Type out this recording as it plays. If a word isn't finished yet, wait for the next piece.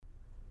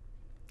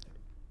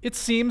It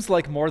seems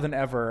like more than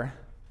ever,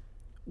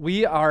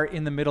 we are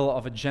in the middle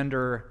of a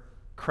gender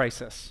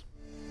crisis.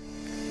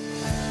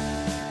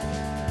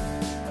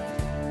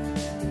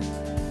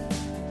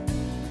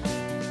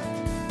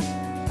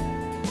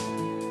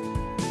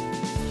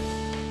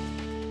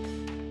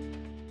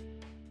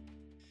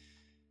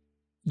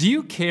 Do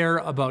you care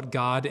about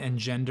God and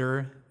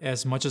gender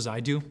as much as I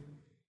do?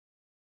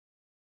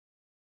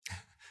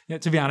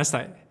 To be honest,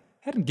 I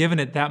hadn't given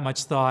it that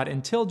much thought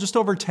until just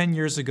over 10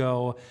 years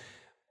ago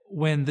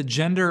when the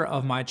gender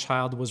of my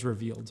child was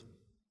revealed.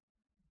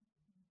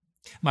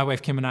 My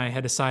wife Kim and I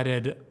had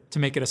decided to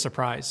make it a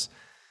surprise.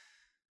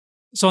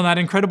 So on that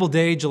incredible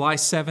day, July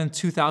 7th,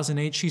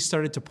 2008, she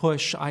started to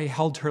push. I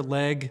held her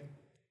leg.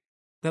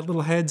 That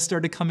little head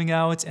started coming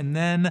out, and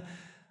then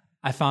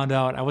I found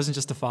out I wasn't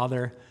just a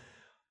father.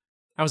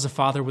 I was a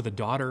father with a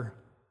daughter.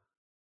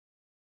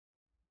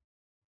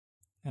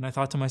 And I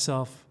thought to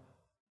myself,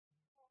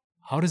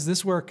 how does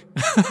this work?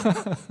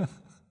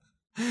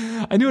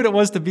 I knew what it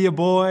was to be a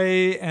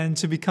boy and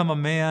to become a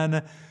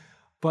man,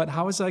 but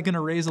how was I going to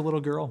raise a little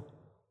girl?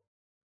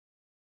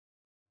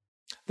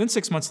 Then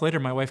 6 months later,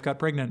 my wife got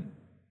pregnant.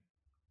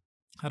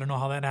 I don't know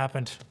how that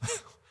happened.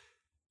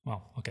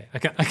 Well, okay, I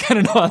kind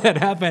of know how that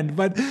happened,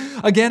 but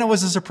again, it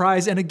was a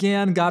surprise, and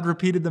again, God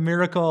repeated the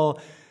miracle,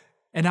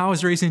 and now I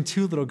was raising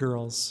two little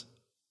girls.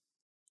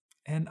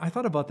 And I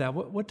thought about that.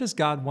 What does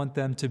God want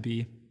them to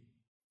be?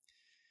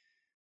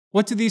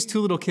 What do these two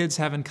little kids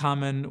have in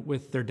common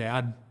with their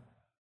dad?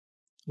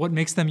 What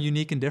makes them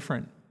unique and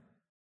different?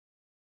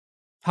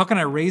 How can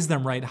I raise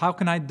them right? How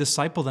can I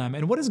disciple them?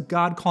 And what is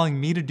God calling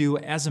me to do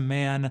as a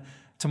man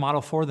to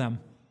model for them?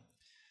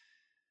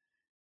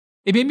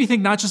 It made me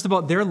think not just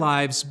about their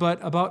lives, but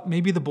about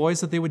maybe the boys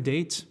that they would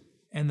date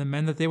and the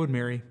men that they would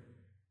marry.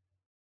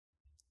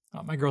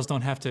 My girls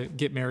don't have to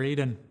get married,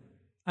 and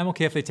I'm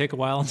okay if they take a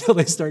while until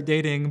they start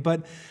dating,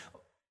 but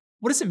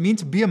what does it mean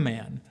to be a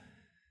man?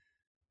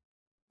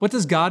 What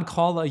does God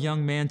call a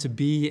young man to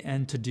be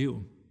and to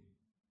do?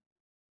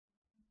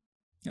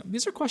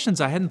 These are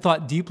questions I hadn't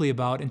thought deeply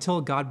about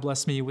until God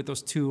blessed me with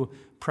those two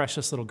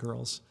precious little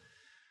girls.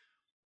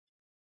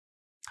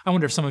 I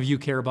wonder if some of you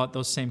care about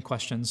those same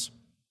questions.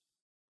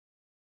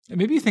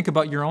 Maybe you think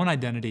about your own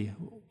identity.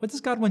 What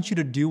does God want you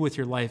to do with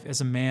your life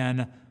as a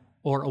man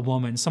or a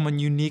woman, someone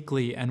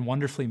uniquely and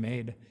wonderfully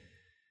made?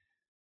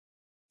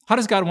 How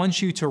does God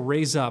want you to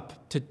raise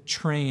up, to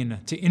train,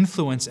 to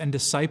influence and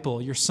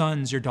disciple your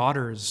sons, your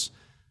daughters,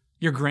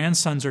 your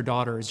grandsons or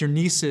daughters, your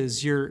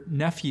nieces, your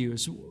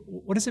nephews?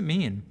 What does it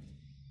mean?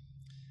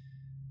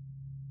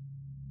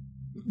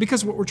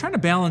 Because we're trying to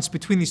balance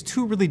between these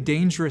two really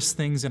dangerous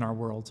things in our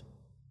world.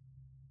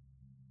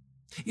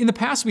 In the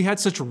past, we had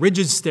such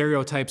rigid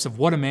stereotypes of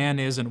what a man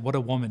is and what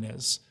a woman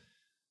is.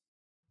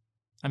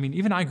 I mean,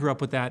 even I grew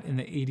up with that in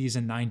the 80s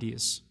and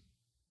 90s.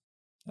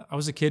 I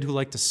was a kid who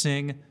liked to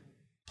sing,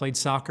 played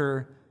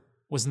soccer,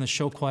 was in the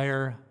show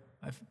choir.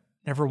 I've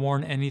never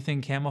worn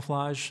anything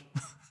camouflage.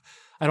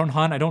 I don't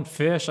hunt, I don't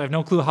fish, I have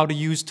no clue how to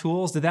use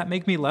tools. Did that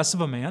make me less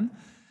of a man?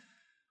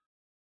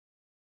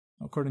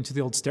 According to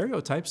the old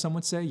stereotype, some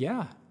would say,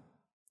 yeah.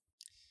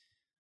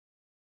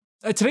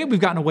 Today we've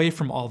gotten away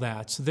from all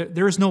that.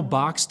 There is no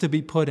box to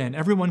be put in.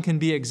 Everyone can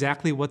be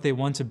exactly what they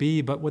want to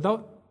be, but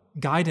without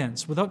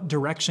guidance, without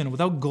direction,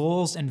 without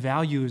goals and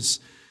values,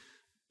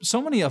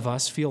 so many of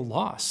us feel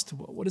lost.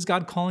 What is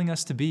God calling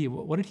us to be?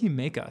 What did He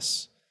make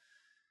us?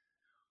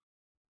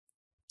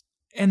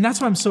 And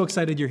that's why I'm so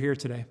excited you're here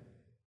today.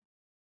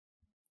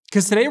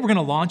 Because today we're going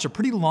to launch a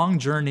pretty long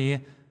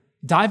journey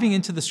diving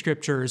into the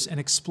scriptures and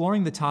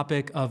exploring the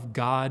topic of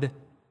God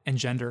and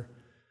gender.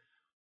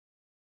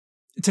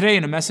 Today,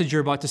 in a message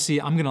you're about to see,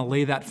 I'm going to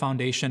lay that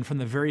foundation from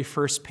the very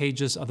first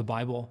pages of the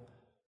Bible.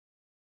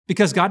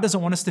 Because God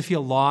doesn't want us to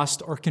feel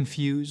lost or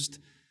confused.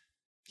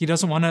 He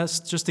doesn't want us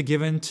just to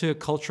give in to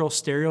cultural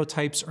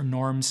stereotypes or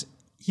norms.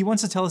 He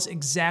wants to tell us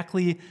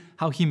exactly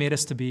how He made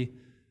us to be.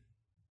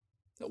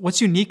 What's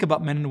unique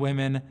about men and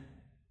women,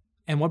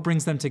 and what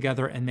brings them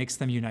together and makes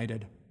them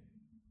united.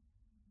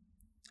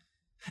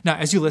 Now,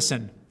 as you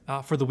listen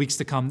for the weeks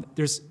to come,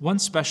 there's one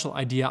special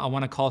idea I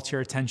want to call to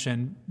your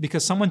attention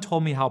because someone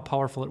told me how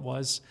powerful it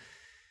was.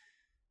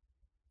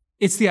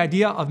 It's the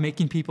idea of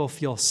making people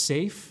feel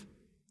safe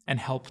and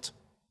helped.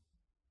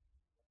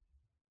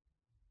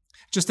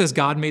 Just as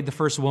God made the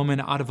first woman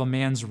out of a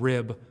man's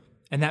rib,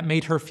 and that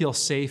made her feel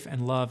safe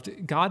and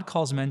loved, God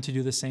calls men to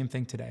do the same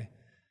thing today.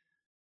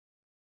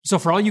 So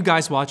for all you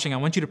guys watching, I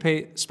want you to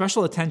pay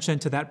special attention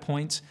to that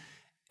point,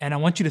 and I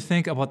want you to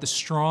think about the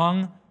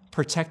strong,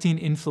 protecting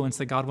influence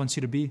that God wants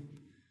you to be.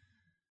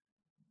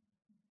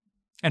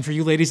 And for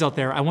you ladies out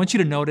there, I want you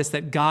to notice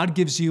that God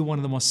gives you one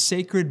of the most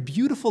sacred,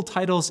 beautiful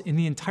titles in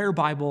the entire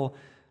Bible,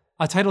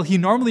 a title He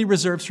normally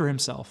reserves for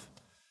Himself.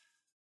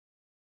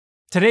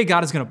 Today,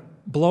 God is going to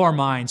blow our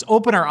minds,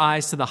 open our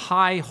eyes to the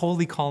high,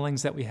 holy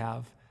callings that we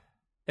have.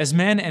 As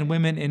men and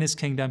women in His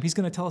kingdom, He's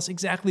going to tell us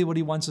exactly what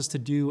He wants us to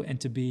do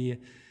and to be.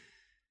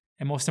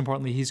 And most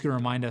importantly, He's going to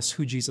remind us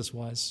who Jesus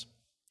was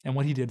and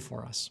what He did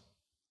for us.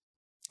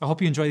 I hope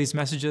you enjoy these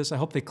messages. I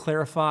hope they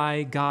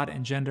clarify God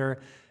and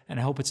gender, and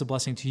I hope it's a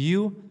blessing to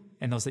you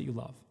and those that you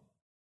love.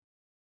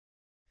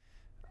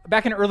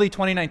 Back in early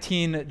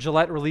 2019,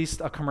 Gillette released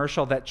a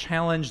commercial that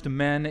challenged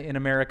men in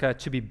America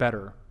to be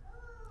better.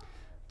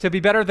 To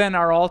be better than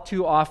our all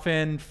too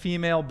often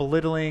female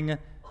belittling,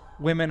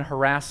 women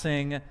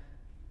harassing,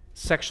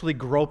 sexually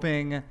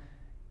groping,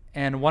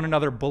 and one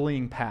another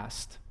bullying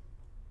past.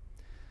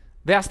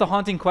 They asked the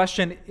haunting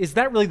question, is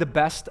that really the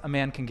best a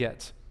man can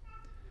get?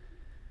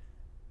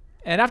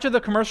 And after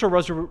the commercial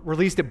was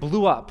released, it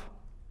blew up.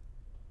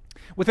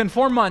 Within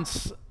 4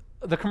 months,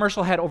 the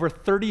commercial had over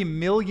 30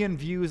 million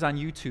views on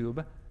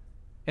YouTube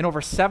and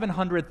over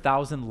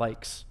 700,000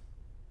 likes.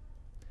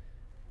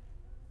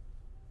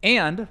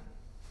 And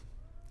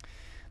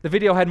the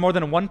video had more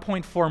than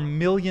 1.4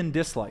 million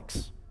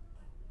dislikes.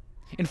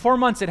 In 4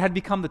 months, it had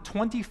become the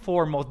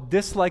 24th most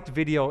disliked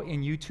video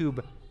in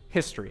YouTube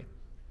history,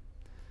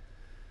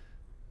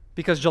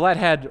 because Gillette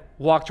had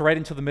walked right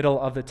into the middle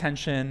of the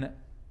tension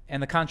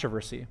and the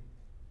controversy.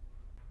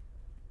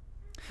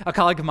 A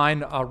colleague of mine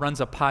runs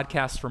a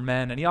podcast for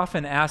men, and he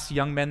often asks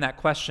young men that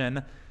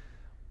question,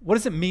 what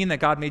does it mean that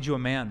God made you a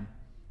man?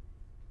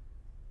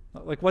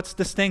 Like, what's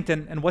distinct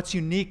and what's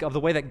unique of the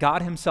way that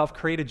God himself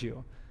created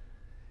you?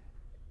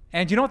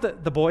 And you know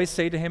what the boys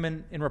say to him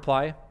in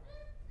reply?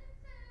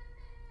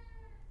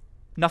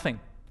 Nothing.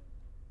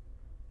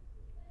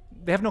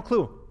 They have no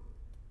clue.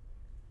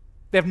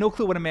 They have no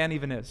clue what a man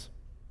even is.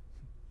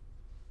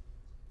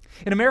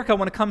 In America,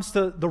 when it comes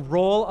to the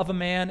role of a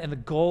man and the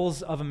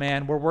goals of a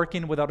man, we're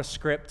working without a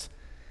script,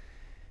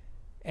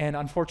 and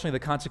unfortunately,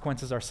 the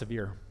consequences are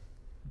severe.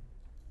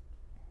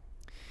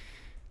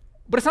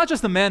 But it's not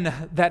just the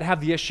men that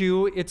have the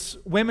issue, it's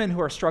women who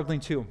are struggling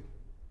too.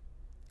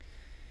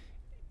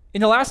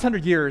 In the last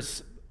 100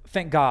 years,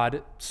 thank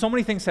God, so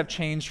many things have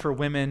changed for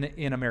women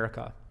in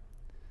America.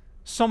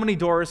 So many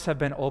doors have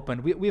been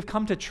opened. We've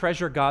come to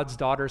treasure God's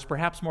daughters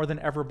perhaps more than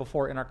ever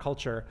before in our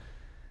culture.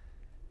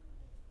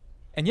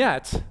 And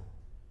yet,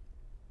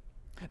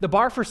 the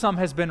bar for some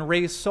has been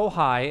raised so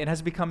high and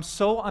has become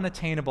so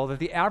unattainable that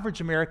the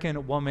average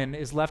American woman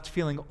is left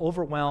feeling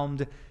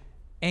overwhelmed,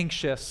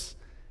 anxious,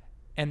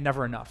 and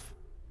never enough.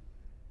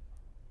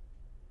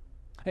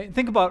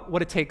 Think about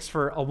what it takes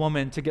for a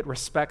woman to get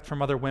respect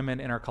from other women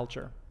in our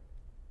culture.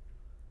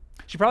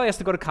 She probably has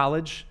to go to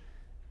college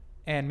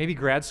and maybe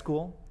grad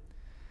school.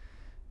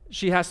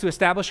 She has to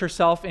establish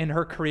herself in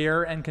her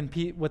career and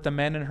compete with the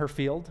men in her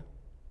field.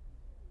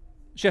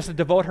 She has to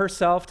devote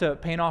herself to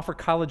paying off her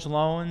college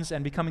loans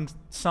and becoming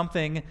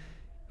something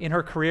in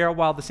her career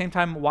while at the same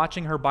time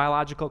watching her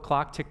biological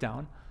clock tick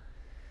down.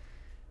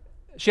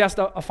 She has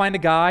to find a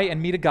guy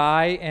and meet a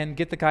guy and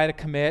get the guy to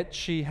commit.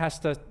 She has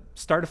to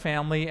start a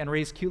family and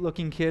raise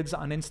cute-looking kids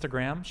on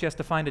Instagram. She has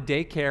to find a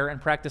daycare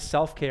and practice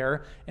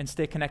self-care and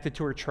stay connected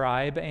to her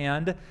tribe.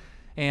 And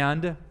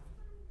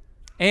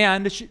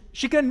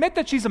she can admit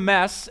that she's a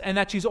mess and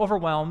that she's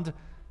overwhelmed.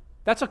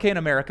 That's okay in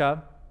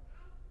America.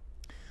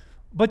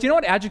 But do you know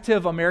what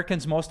adjective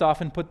Americans most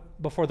often put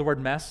before the word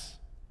mess?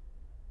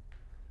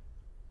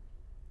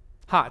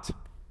 Hot.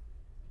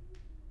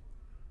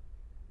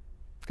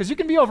 Because you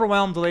can be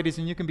overwhelmed, ladies,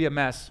 and you can be a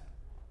mess,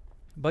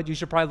 but you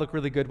should probably look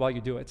really good while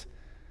you do it.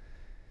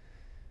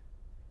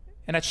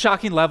 And at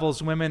shocking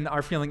levels, women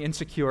are feeling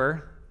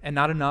insecure and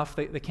not enough.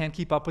 They can't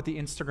keep up with the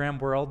Instagram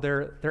world.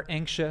 They're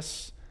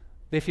anxious.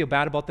 They feel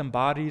bad about them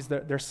bodies,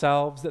 their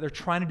selves, that they're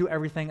trying to do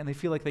everything, and they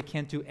feel like they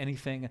can't do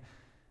anything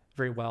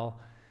very well.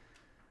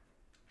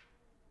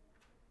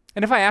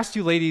 And if I asked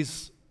you,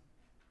 ladies,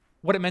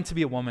 what it meant to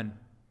be a woman,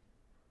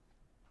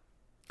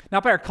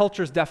 not by our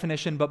culture's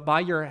definition, but by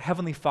your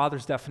Heavenly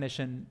Father's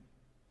definition,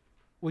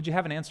 would you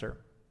have an answer?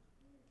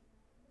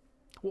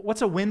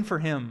 What's a win for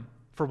him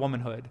for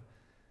womanhood?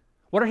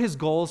 What are his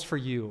goals for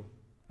you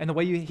and the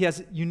way he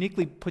has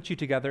uniquely put you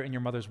together in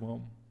your mother's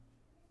womb?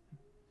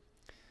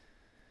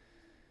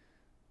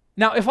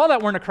 Now, if all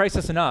that weren't a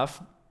crisis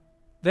enough,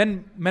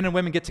 then men and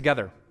women get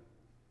together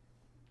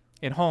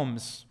in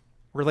homes,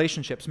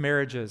 relationships,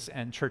 marriages,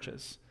 and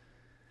churches.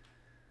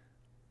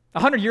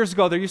 100 years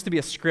ago, there used to be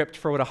a script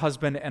for what a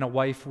husband and a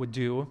wife would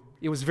do.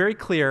 It was very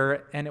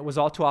clear, and it was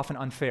all too often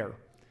unfair.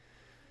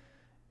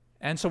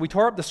 And so we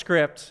tore up the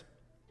script,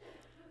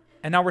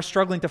 and now we're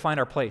struggling to find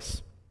our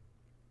place.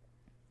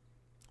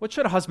 What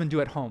should a husband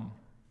do at home,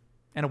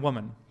 and a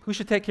woman? Who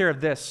should take care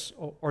of this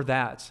or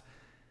that?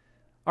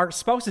 Our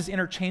spouse is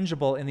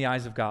interchangeable in the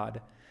eyes of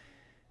God.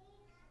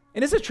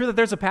 And is it true that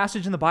there's a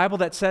passage in the Bible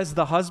that says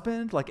the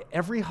husband, like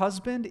every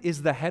husband,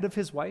 is the head of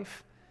his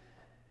wife?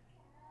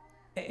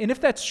 And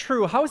if that's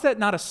true, how is that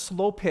not a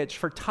slow pitch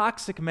for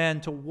toxic men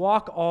to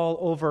walk all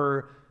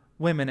over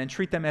women and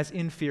treat them as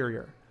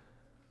inferior?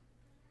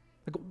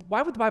 Like,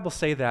 why would the Bible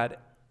say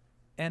that?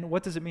 And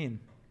what does it mean?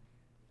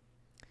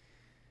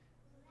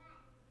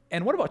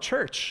 And what about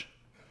church?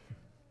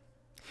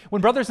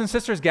 When brothers and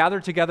sisters gather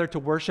together to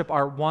worship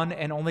our one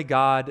and only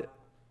God,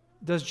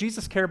 does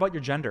Jesus care about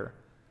your gender?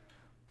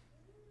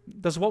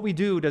 Does what we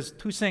do,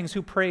 who sings,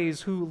 who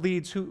prays, who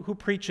leads, who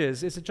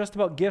preaches, is it just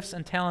about gifts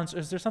and talents, or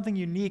is there something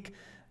unique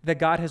that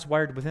God has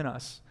wired within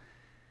us?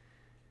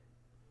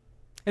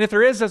 And if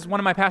there is, as one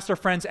of my pastor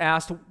friends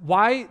asked,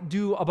 why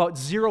do about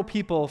 0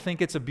 people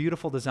think it's a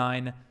beautiful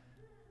design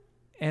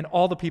and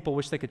all the people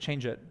wish they could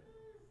change it?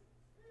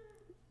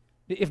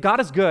 If God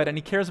is good and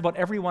he cares about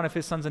every one of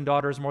his sons and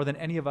daughters more than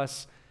any of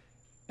us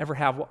ever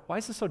have, why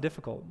is this so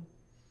difficult?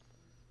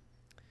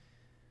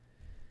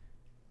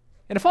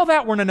 And if all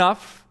that weren't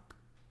enough,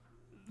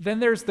 then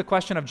there's the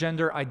question of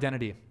gender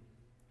identity.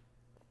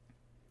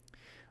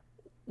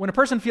 When a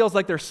person feels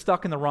like they're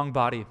stuck in the wrong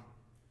body,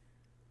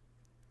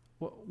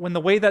 when the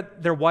way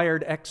that they're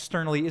wired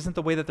externally isn't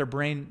the way that their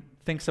brain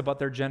thinks about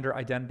their gender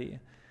identity.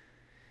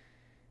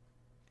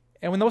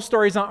 And when those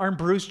stories aren't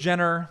Bruce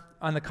Jenner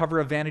on the cover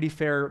of Vanity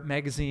Fair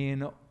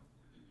magazine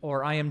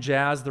or I Am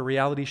Jazz, the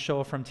reality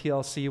show from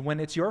TLC, when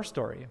it's your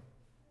story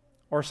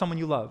or someone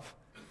you love.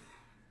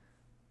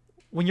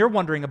 When you're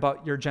wondering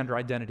about your gender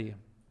identity.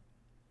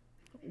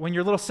 When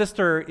your little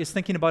sister is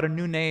thinking about a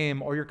new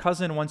name or your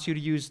cousin wants you to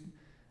use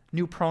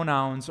new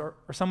pronouns, or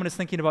someone is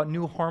thinking about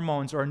new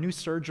hormones or a new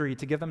surgery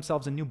to give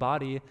themselves a new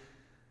body,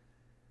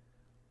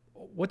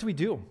 what do we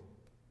do?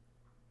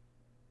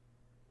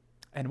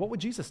 And what would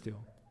Jesus do?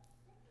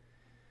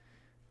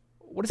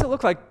 What does it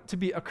look like to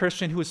be a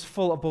Christian who is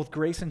full of both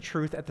grace and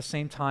truth at the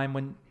same time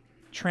when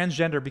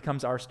transgender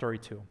becomes our story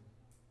too?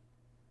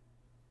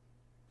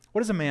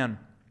 What is a man?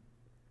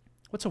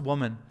 What's a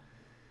woman?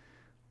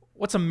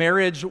 What's a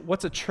marriage?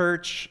 What's a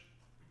church?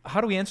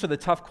 How do we answer the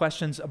tough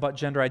questions about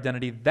gender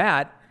identity?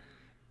 That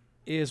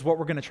is what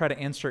we're going to try to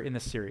answer in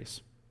this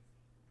series.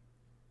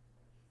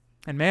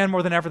 And man,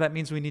 more than ever, that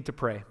means we need to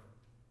pray.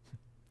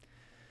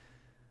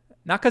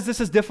 Not because this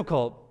is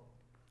difficult,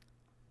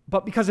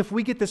 but because if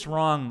we get this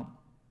wrong,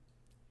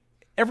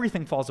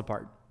 everything falls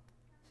apart.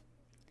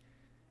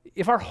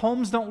 If our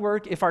homes don't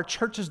work, if our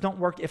churches don't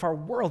work, if our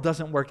world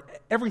doesn't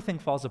work, everything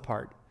falls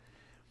apart.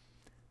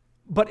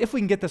 But if we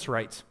can get this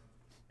right,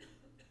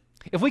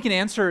 if we can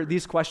answer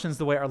these questions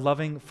the way our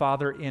loving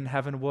Father in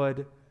heaven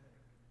would,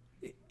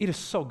 it is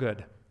so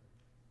good.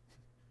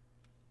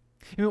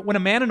 When a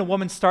man and a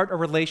woman start a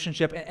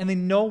relationship and they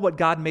know what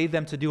God made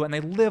them to do and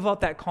they live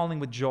out that calling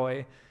with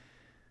joy,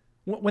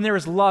 when there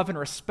is love and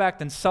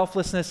respect and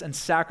selflessness and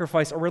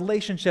sacrifice, a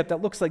relationship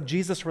that looks like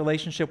Jesus'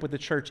 relationship with the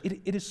church,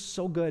 it is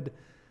so good.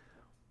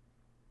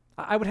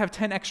 I would have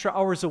 10 extra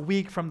hours a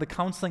week from the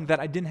counseling that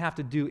I didn't have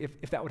to do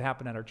if that would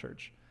happen at our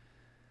church.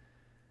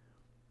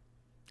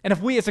 And if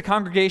we as a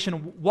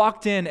congregation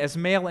walked in as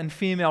male and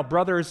female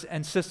brothers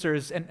and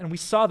sisters and we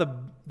saw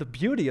the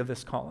beauty of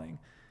this calling,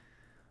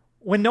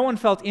 when no one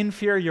felt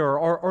inferior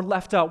or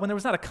left out, when there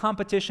was not a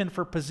competition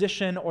for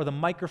position or the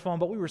microphone,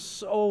 but we were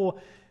so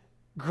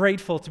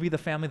grateful to be the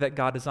family that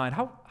God designed,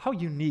 how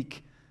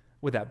unique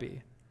would that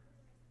be?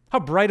 How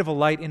bright of a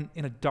light in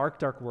a dark,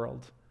 dark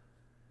world.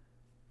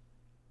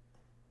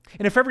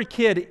 And if every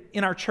kid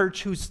in our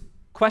church who's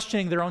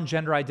questioning their own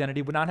gender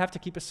identity would not have to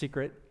keep a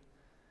secret,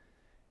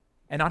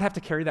 and not have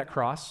to carry that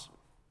cross,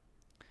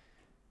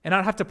 and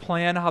not have to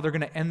plan how they're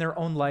going to end their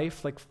own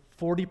life like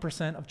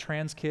 40% of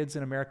trans kids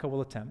in America will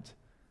attempt.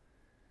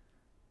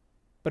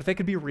 But if they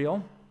could be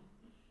real,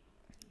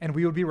 and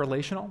we would be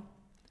relational,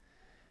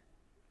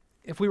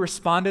 if we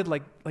responded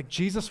like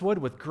Jesus would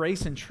with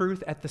grace and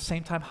truth at the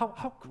same time,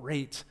 how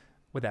great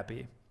would that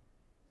be?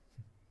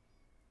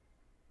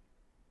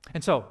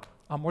 And so,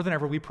 more than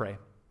ever, we pray.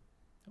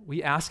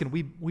 We ask and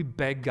we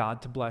beg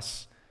God to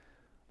bless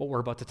what we're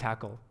about to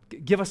tackle.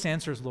 Give us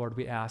answers, Lord,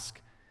 we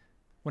ask,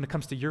 when it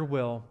comes to your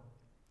will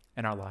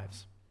and our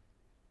lives.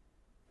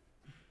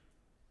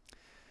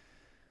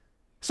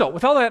 So,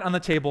 with all that on the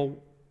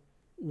table,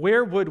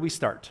 where would we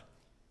start?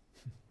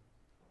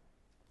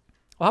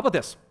 Well, how about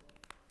this?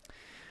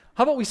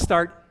 How about we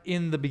start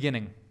in the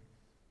beginning?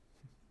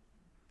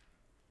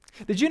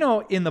 Did you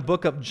know in the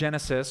book of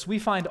Genesis, we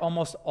find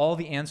almost all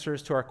the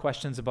answers to our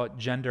questions about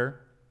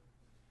gender?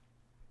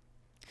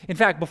 In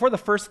fact, before the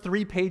first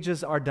 3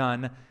 pages are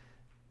done,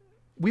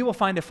 we will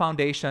find a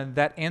foundation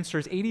that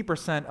answers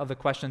 80% of the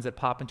questions that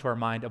pop into our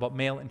mind about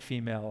male and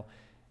female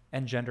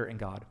and gender and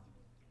God.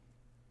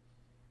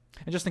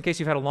 And just in case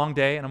you've had a long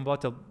day and I'm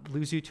about to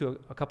lose you to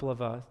a couple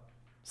of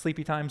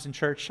sleepy times in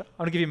church, I'm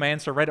going to give you my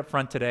answer right up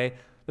front today.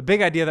 The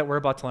big idea that we're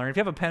about to learn, if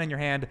you have a pen in your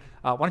hand,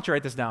 why don't you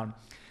write this down?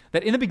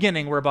 That in the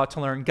beginning, we're about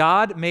to learn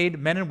God made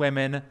men and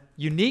women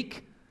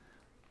unique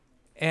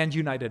and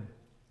united.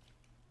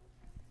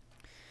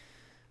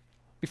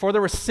 Before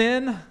there was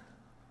sin,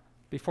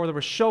 before there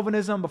was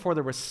chauvinism, before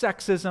there was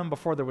sexism,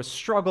 before there was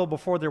struggle,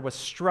 before there was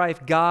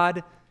strife,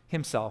 God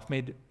himself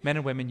made men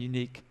and women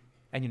unique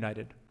and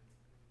united.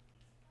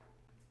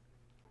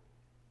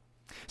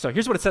 So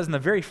here's what it says in the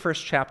very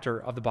first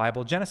chapter of the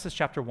Bible, Genesis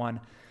chapter 1,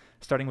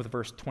 starting with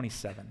verse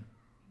 27.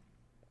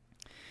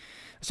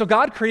 So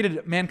God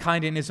created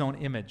mankind in his own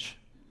image.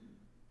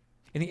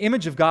 In the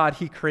image of God,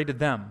 he created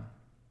them.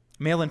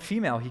 Male and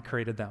female, he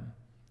created them.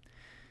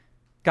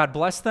 God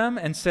blessed them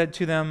and said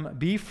to them,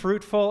 "Be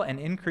fruitful and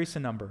increase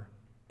in number.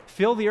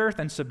 Fill the earth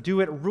and subdue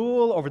it.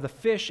 Rule over the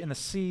fish in the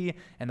sea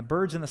and the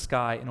birds in the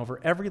sky and over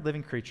every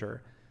living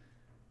creature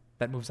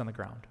that moves on the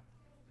ground."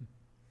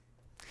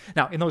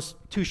 Now, in those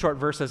two short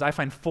verses, I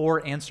find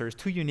four answers,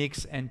 two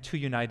uniques and two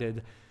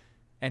united.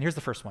 And here's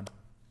the first one.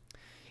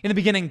 In the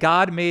beginning,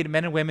 God made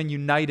men and women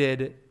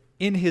united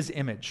in his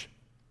image.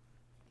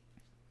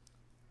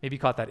 Maybe you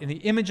caught that. In the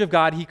image of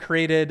God, he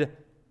created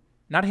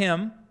not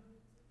him,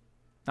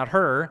 not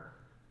her.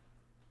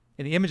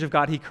 In the image of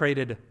God, he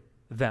created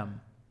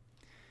them.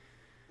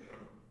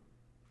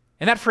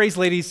 And that phrase,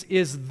 ladies,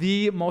 is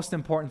the most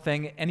important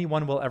thing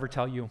anyone will ever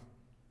tell you.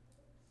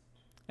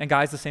 And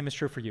guys, the same is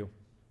true for you.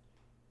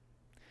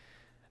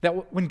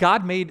 That when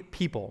God made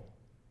people,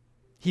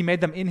 he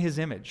made them in his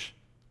image.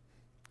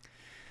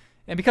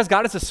 And because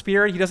God is a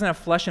spirit, he doesn't have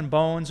flesh and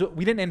bones.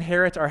 We didn't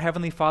inherit our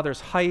Heavenly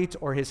Father's height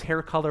or his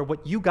hair color.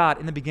 What you got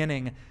in the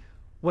beginning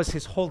was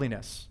his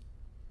holiness,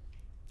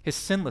 his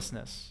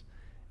sinlessness,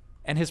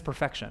 and his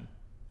perfection.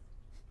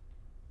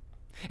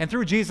 And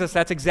through Jesus,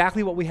 that's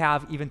exactly what we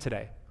have even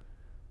today.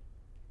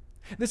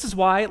 This is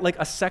why, like,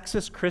 a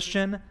sexist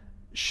Christian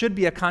should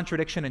be a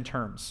contradiction in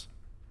terms.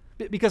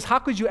 Because how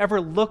could you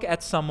ever look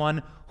at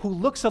someone who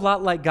looks a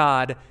lot like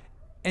God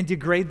and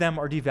degrade them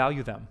or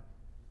devalue them?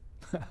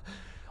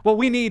 What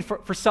we need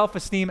for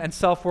self-esteem and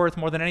self-worth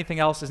more than anything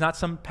else is not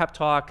some pep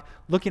talk,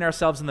 looking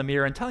ourselves in the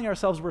mirror and telling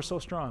ourselves we're so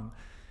strong.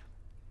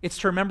 It's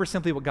to remember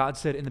simply what God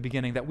said in the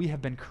beginning, that we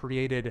have been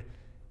created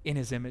in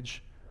his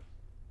image.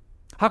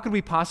 How could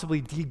we possibly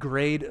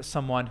degrade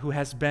someone who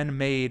has been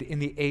made in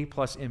the A+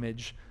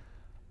 image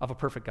of a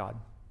perfect God?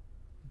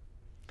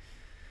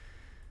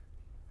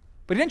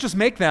 But he didn't just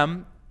make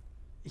them,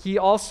 he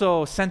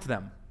also sent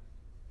them.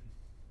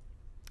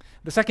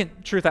 The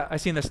second truth I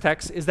see in this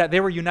text is that they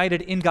were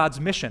united in God's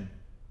mission.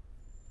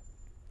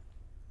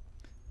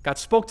 God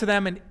spoke to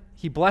them and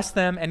he blessed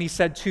them, and he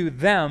said to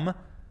them,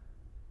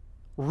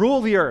 rule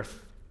the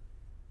earth,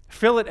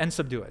 fill it and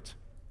subdue it.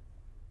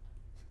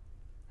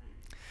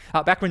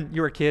 Back when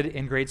you were a kid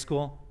in grade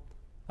school,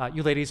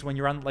 you ladies, when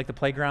you were on like the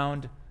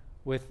playground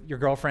with your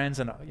girlfriends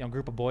and a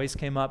group of boys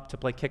came up to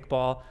play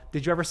kickball,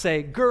 did you ever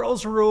say,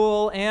 girls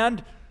rule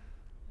and...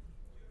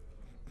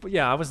 But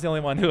yeah, I was the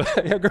only one who,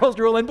 girls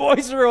rule and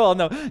boys rule.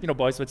 No,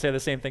 boys would say the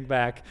same thing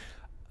back.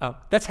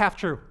 That's half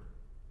true.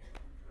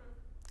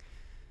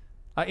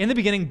 In the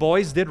beginning,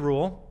 boys did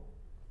rule,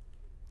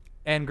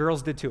 and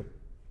girls did too.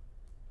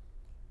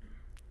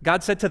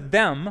 God said to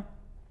them,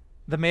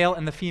 the male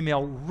and the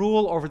female,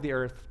 rule over the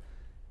earth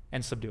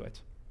and subdue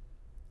it.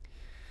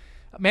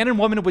 Man and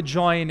woman would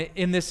join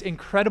in this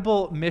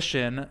incredible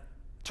mission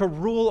to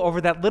rule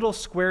over that little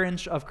square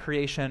inch of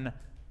creation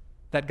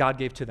that God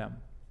gave to them.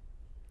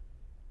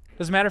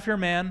 Doesn't matter if you're a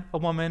man, a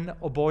woman,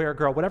 a boy, or a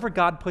girl, whatever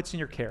God puts in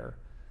your care,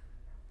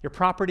 your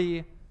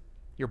property,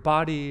 your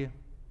body,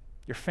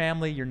 your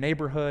family, your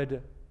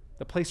neighborhood,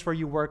 the place where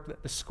you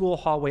work, the school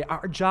hallway,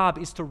 our job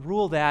is to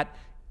rule that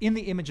in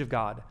the image of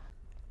God.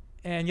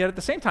 And yet at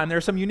the same time, there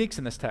are some uniques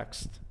in this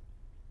text.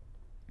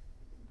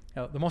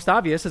 The most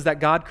obvious is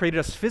that God created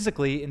us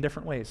physically in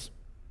different ways.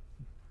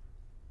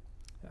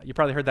 You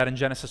probably heard that in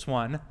Genesis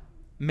 1.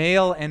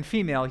 Male and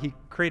female, he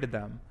created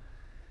them.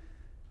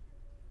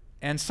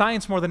 And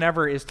science more than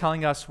ever is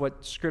telling us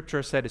what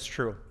Scripture said is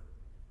true,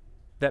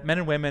 that men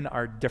and women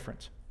are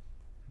different.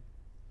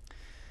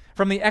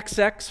 From the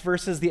XX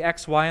versus the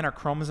XY in our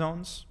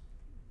chromosomes,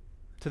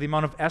 to the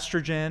amount of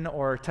estrogen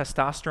or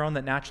testosterone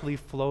that naturally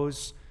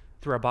flows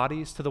through our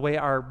bodies, to the way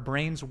our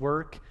brains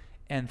work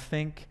and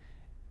think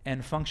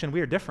and function,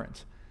 we are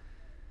different.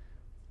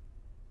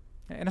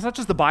 And it's not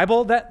just the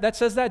Bible that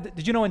says that.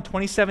 Did you know in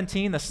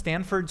 2017, the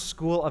Stanford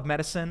School of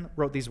Medicine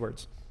wrote these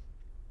words?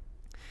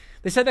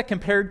 They said that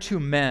compared to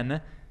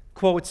men,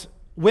 quote,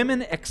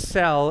 women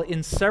excel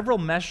in several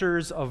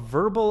measures of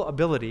verbal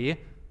ability,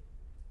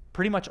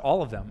 pretty much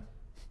all of them.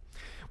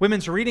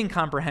 Women's reading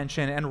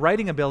comprehension and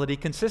writing ability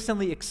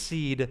consistently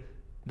exceed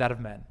that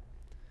of men.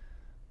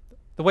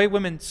 The way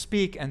women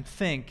speak and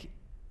think,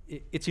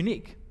 it's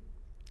unique.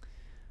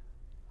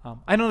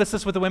 I notice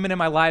this with the women in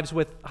my lives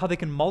with how they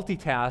can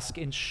multitask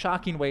in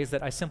shocking ways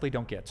that I simply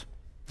don't get.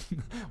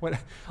 When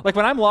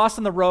I'm lost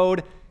on the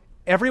road,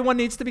 everyone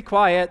needs to be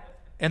quiet,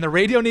 and the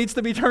radio needs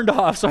to be turned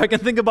off so I can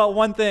think about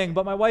one thing.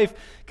 But my wife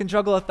can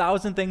juggle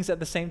 1,000 things at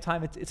the same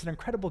time. It's an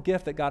incredible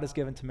gift that God has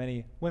given to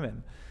many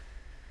women.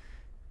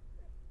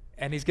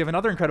 And he's given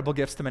other incredible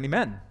gifts to many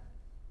men.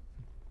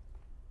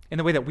 In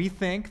the way that we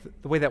think,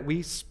 the way that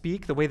we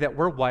speak, the way that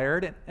we're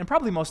wired, and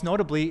probably most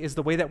notably is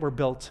the way that we're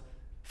built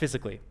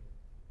physically.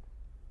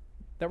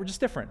 That we're just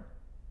different.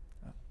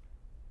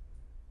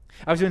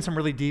 I was doing some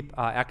really deep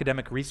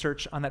academic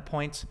research on that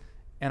point,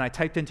 and I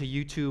typed into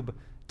YouTube,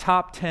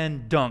 top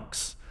 10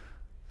 dunks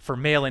for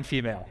male and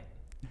female.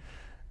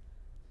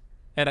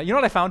 And you know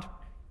what I found?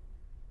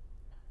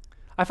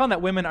 I found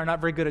that women are not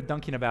very good at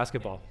dunking a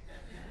basketball.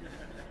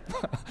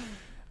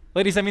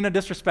 Ladies, I mean no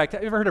disrespect.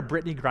 Have you ever heard of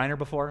Brittany Griner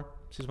before?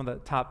 She's one of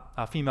the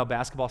top female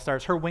basketball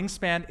stars. Her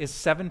wingspan is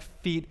 7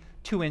 feet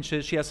 2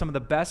 inches. She has some of the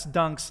best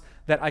dunks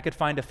that I could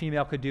find a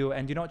female could do.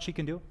 And do you know what she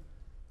can do?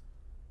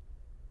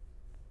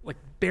 Like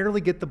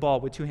barely get the ball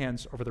with 2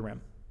 hands over the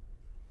rim.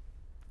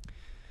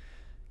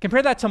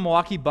 Compare that to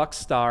Milwaukee Bucks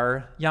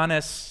star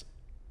Giannis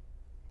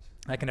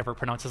I can never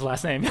pronounce his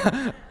last name.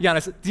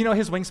 Giannis, do you know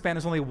his wingspan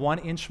is only 1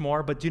 inch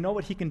more, but do you know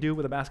what he can do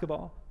with a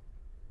basketball?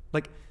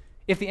 Like,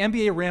 if the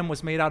NBA rim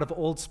was made out of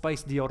Old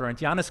Spice deodorant,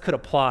 Giannis could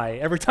apply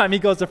every time he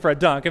goes up for a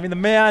dunk. I mean, the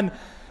man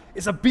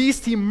is a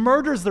beast. He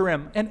murders the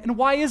rim. And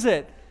why is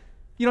it?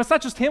 You know, it's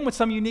not just him with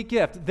some unique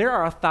gift. There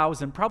are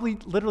 1,000, probably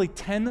literally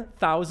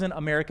 10,000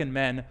 American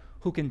men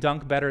who can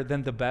dunk better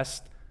than the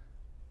best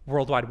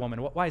worldwide woman.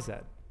 Why is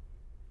that?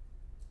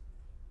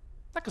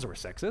 Not because we're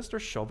sexist or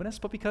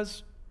chauvinist, but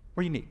because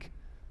we're unique.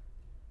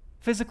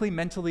 Physically,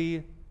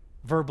 mentally,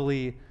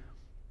 verbally,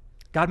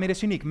 God made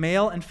us unique.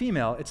 Male and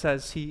female, it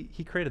says he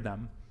created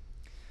them.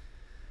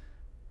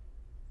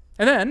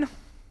 And then,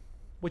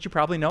 what you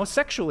probably know,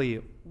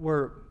 sexually,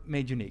 we're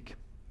made unique.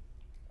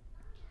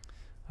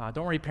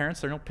 Don't worry,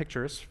 parents, there are no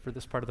pictures for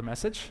this part of the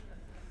message.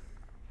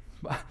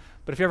 But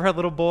if you ever had a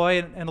little boy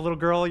and a little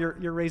girl,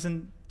 you're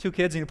raising 2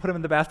 kids and you put them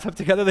in the bathtub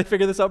together, they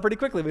figure this out pretty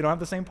quickly. We don't have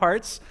the same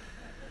parts.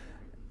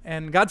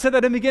 And God said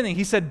that in the beginning.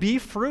 He said, be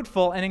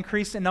fruitful and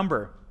increase in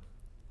number.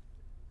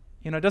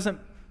 You know, it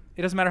doesn't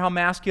matter how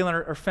masculine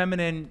or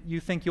feminine you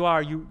think you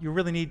are, you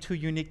really need 2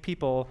 unique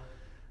people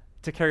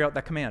to carry out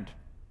that command.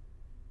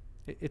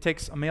 It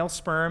takes a male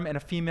sperm and a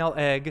female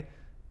egg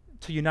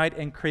to unite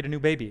and create a new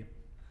baby.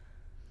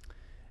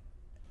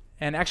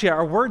 And actually,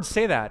 our words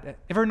say that.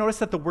 Ever notice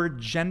that the word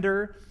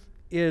gender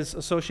is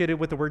associated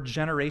with the word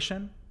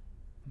generation?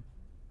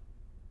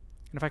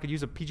 And if I could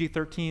use a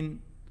PG-13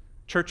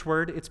 church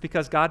word, it's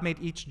because God made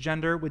each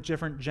gender with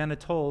different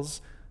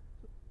genitals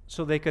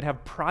so they could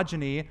have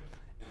progeny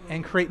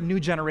and create new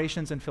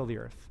generations and fill the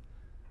earth.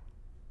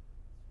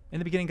 In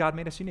the beginning, God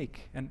made us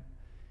unique. And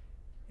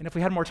if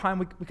we had more time,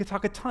 we could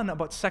talk a ton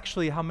about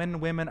sexually how men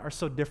and women are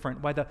so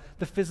different, why the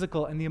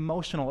physical and the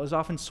emotional is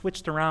often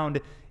switched around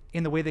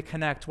in the way they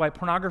connect, why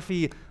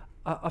pornography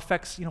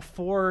affects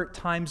 4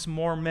 times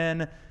more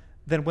men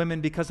than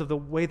women because of the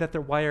way that they're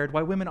wired,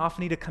 why women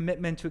often need a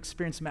commitment to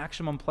experience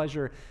maximum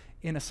pleasure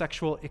in a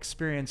sexual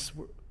experience.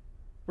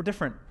 We're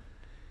different.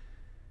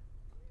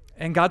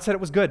 And God said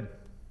it was good.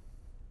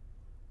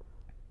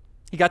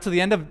 He got to the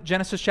end of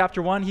Genesis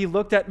chapter 1. He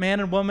looked at man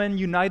and woman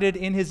united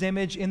in his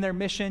image, in their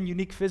mission,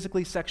 unique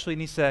physically, sexually,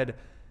 and he said,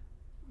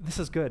 this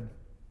is good.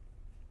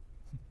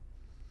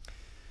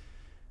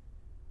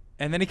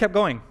 And then he kept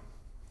going.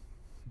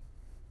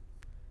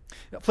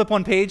 Flip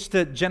one page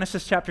to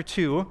Genesis chapter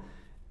 2,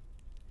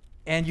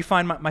 and you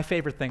find my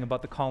favorite thing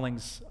about the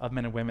callings of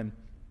men and women.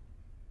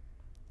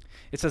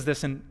 It says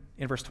this in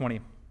verse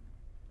 20.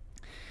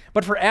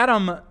 But for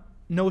Adam,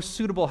 no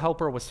suitable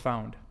helper was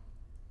found.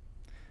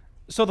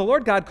 So the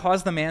Lord God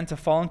caused the man to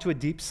fall into a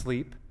deep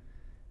sleep,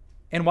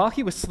 and while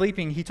he was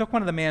sleeping, he took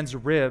one of the man's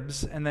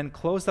ribs and then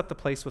closed up the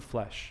place with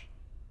flesh.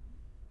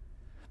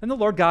 Then the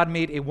Lord God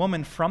made a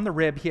woman from the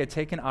rib he had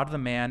taken out of the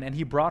man, and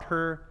he brought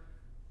her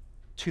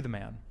to the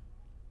man.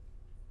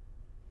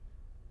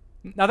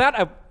 Now that,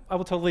 I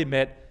will totally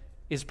admit,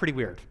 is pretty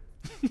weird.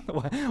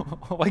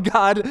 Why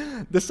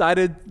God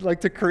decided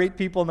to create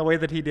people in the way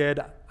that he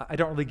did, I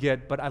don't really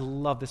get, but I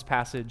love this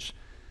passage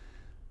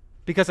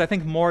because I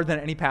think more than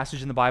any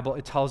passage in the Bible,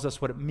 it tells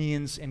us what it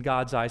means in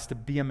God's eyes to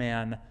be a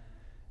man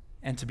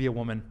and to be a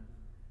woman.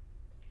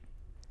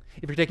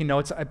 If you're taking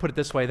notes, I put it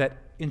this way, that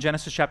in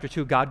Genesis chapter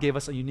 2, God gave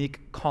us a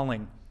unique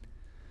calling.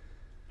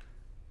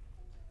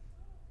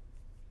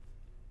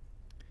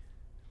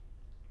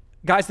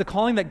 Guys, the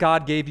calling that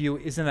God gave you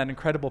is in that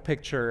incredible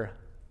picture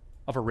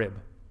of a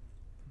rib.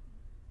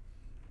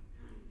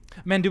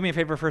 Men, do me a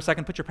favor for a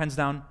second. Put your pens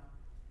down.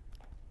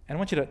 And I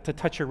want you to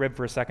touch your rib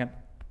for a second. I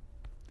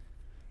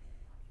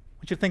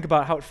want you to think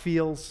about how it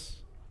feels,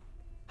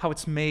 how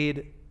it's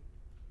made,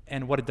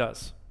 and what it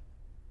does.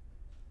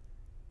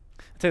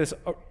 I'll tell you this,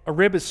 a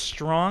rib is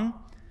strong,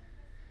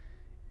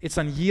 it's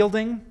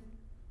unyielding,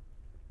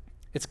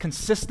 it's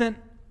consistent,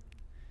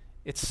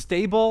 it's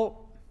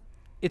stable,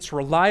 it's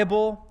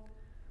reliable,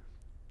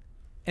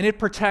 and it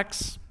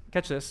protects,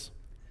 catch this,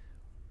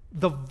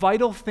 the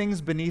vital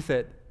things beneath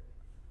it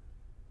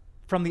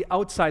from the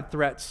outside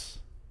threats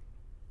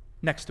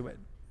next to it.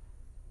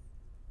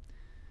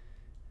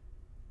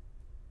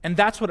 And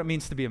that's what it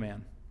means to be a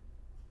man.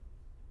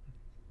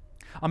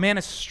 A man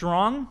is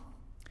strong,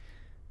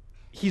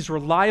 he's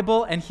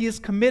reliable, and he is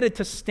committed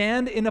to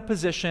stand in a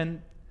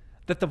position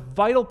that the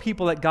vital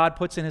people that God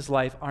puts in his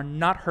life are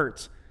not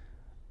hurt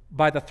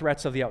by the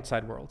threats of the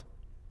outside world.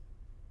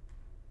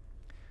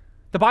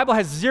 The Bible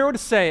has zero to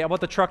say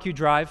about the truck you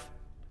drive,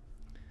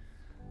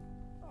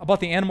 about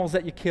the animals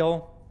that you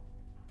kill,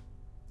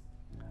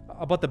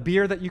 about the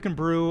beer that you can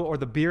brew or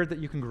the beard that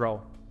you can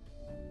grow.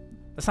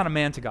 That's not a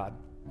man to God.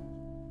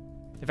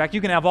 In fact,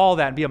 you can have all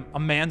that and be a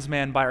man's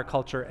man by our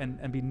culture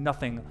and be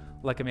nothing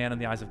like a man in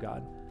the eyes of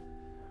God.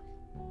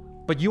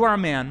 But you are a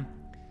man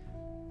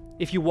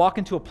if you walk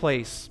into a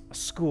place, a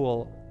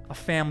school, a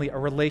family, a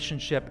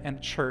relationship, and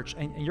a church,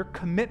 and your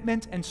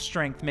commitment and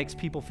strength makes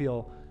people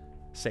feel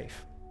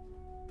safe.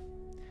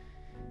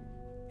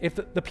 If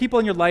the people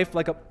in your life,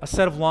 like a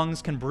set of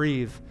lungs, can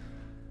breathe,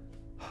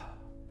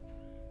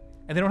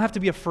 and they don't have to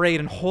be afraid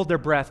and hold their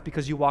breath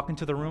because you walk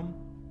into the room,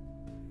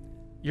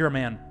 you're a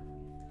man.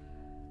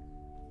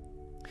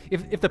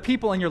 If the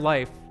people in your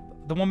life,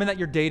 the woman that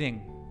you're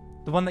dating,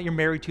 the one that you're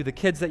married to, the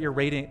kids that you're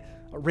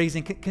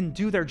raising can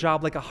do their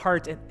job like a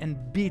heart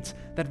and beat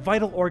that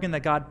vital organ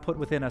that God put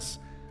within us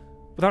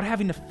without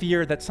having to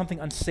fear that something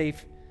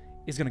unsafe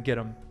is going to get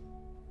them,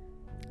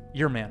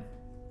 you're a man.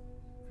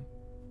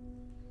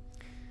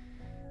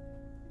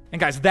 And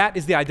guys, that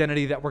is the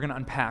identity that we're going to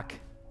unpack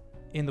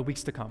in the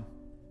weeks to come.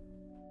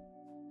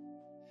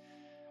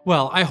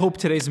 Well, I hope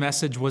today's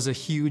message was a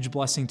huge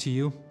blessing to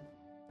you.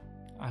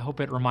 I hope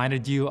it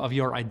reminded you of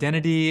your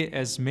identity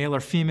as male or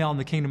female in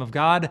the kingdom of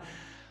God.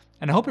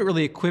 And I hope it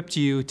really equipped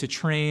you to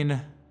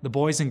train the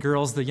boys and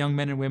girls, the young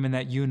men and women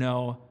that you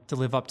know to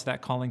live up to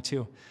that calling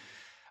too.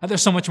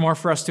 There's so much more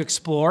for us to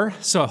explore,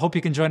 so I hope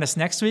you can join us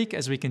next week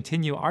as we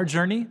continue our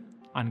journey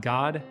on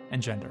God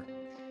and gender.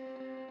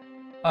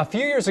 A few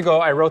years ago,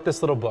 I wrote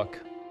this little book.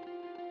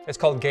 It's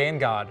called Gay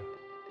and God,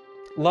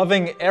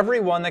 loving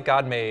everyone that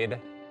God made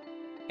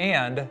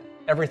and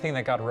everything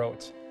that God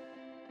wrote.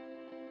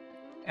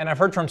 And I've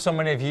heard from so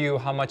many of you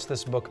how much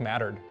this book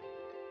mattered.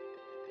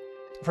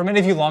 For many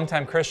of you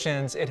longtime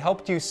Christians, it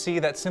helped you see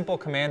that simple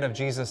command of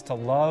Jesus to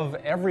love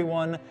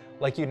everyone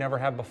like you never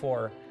have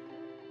before.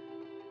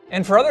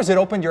 And for others, it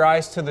opened your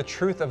eyes to the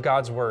truth of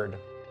God's Word,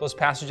 those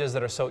passages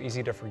that are so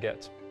easy to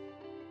forget.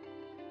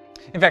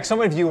 In fact, some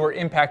of you were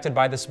impacted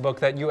by this book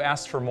that you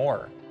asked for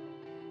more.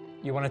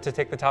 You wanted to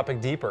take the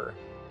topic deeper.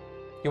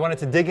 You wanted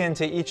to dig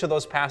into each of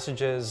those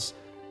passages,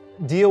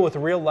 deal with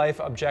real-life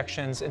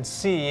objections, and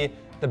see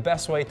the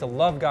best way to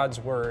love God's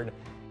Word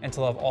and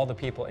to love all the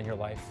people in your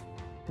life.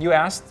 You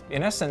asked,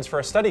 in essence, for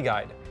a study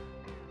guide.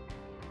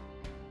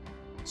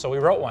 So we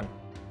wrote one.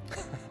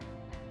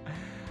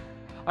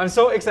 I'm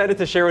so excited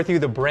to share with you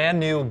the brand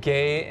new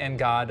Gay and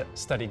God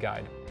study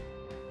guide,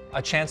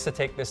 a chance to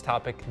take this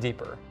topic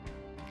deeper.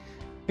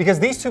 Because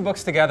these two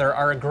books together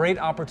are a great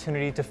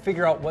opportunity to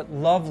figure out what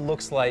love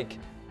looks like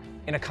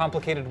in a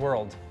complicated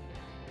world.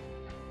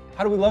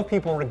 How do we love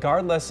people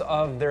regardless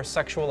of their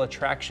sexual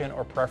attraction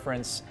or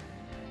preference?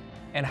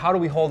 And how do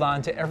we hold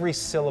on to every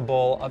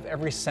syllable of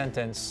every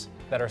sentence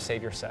that our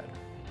Savior said?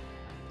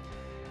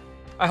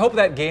 I hope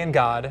that Gay and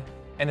God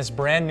and this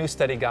brand new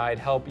study guide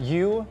help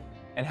you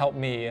and help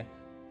me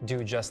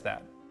do just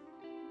that.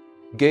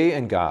 Gay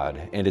and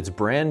God and its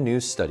brand new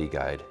study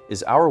guide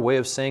is our way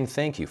of saying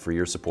thank you for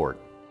your support.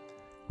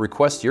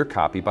 Request your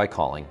copy by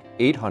calling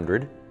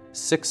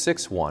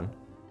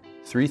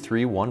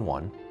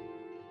 800-661-3311,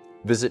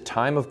 visit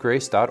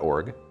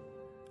timeofgrace.org,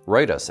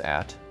 write us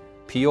at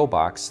P.O.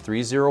 Box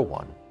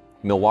 301,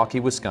 Milwaukee,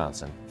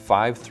 Wisconsin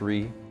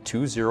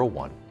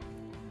 53201,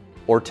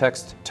 or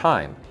text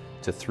TIME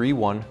to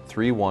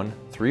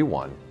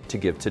 313131 to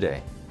give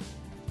today.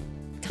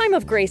 Time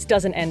of Grace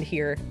doesn't end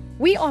here.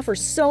 We offer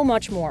so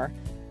much more.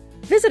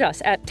 Visit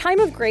us at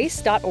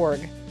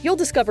timeofgrace.org. You'll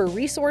discover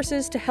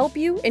resources to help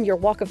you in your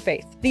walk of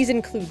faith. These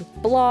include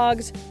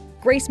blogs,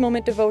 Grace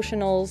Moment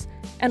devotionals,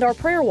 and our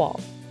prayer wall.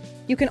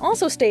 You can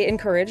also stay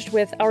encouraged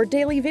with our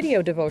daily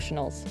video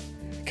devotionals.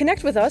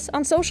 Connect with us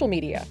on social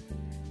media.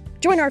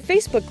 Join our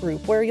Facebook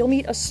group where you'll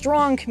meet a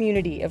strong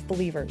community of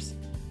believers.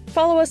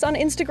 Follow us on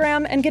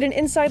Instagram and get an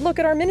inside look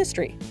at our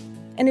ministry.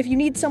 And if you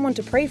need someone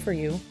to pray for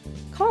you,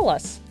 call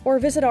us or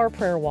visit our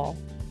prayer wall.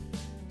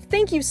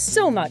 Thank you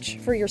so much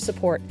for your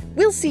support.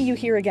 We'll see you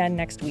here again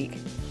next week.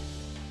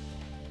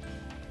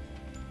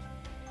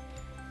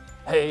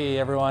 Hey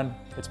everyone,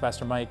 it's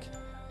Pastor Mike.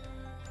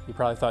 You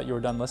probably thought you were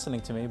done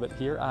listening to me, but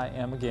here I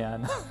am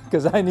again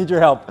because I need your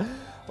help.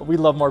 We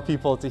love more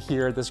people to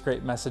hear this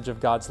great message of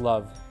God's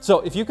love. So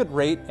if you could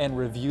rate and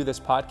review this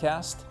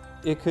podcast,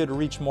 it could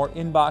reach more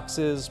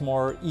inboxes,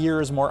 more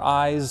ears, more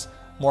eyes,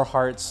 more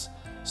hearts,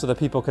 so that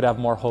people could have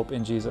more hope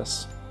in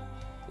Jesus.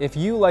 If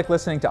you like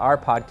listening to our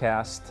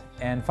podcast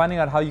and finding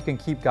out how you can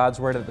keep God's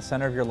Word at the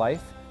center of your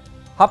life,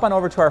 hop on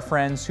over to our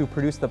friends who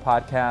produce the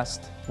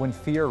podcast When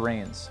Fear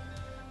Reigns.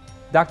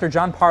 Dr.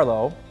 John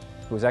Parlow,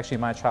 who is actually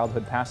my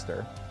childhood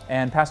pastor,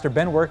 and Pastor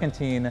Ben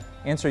Workentine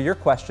answer your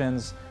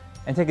questions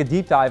and take a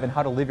deep dive in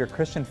how to live your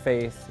Christian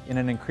faith in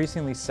an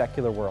increasingly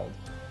secular world.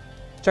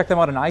 Check them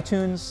out on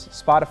iTunes,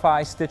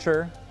 Spotify,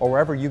 Stitcher, or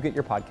wherever you get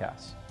your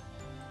podcasts.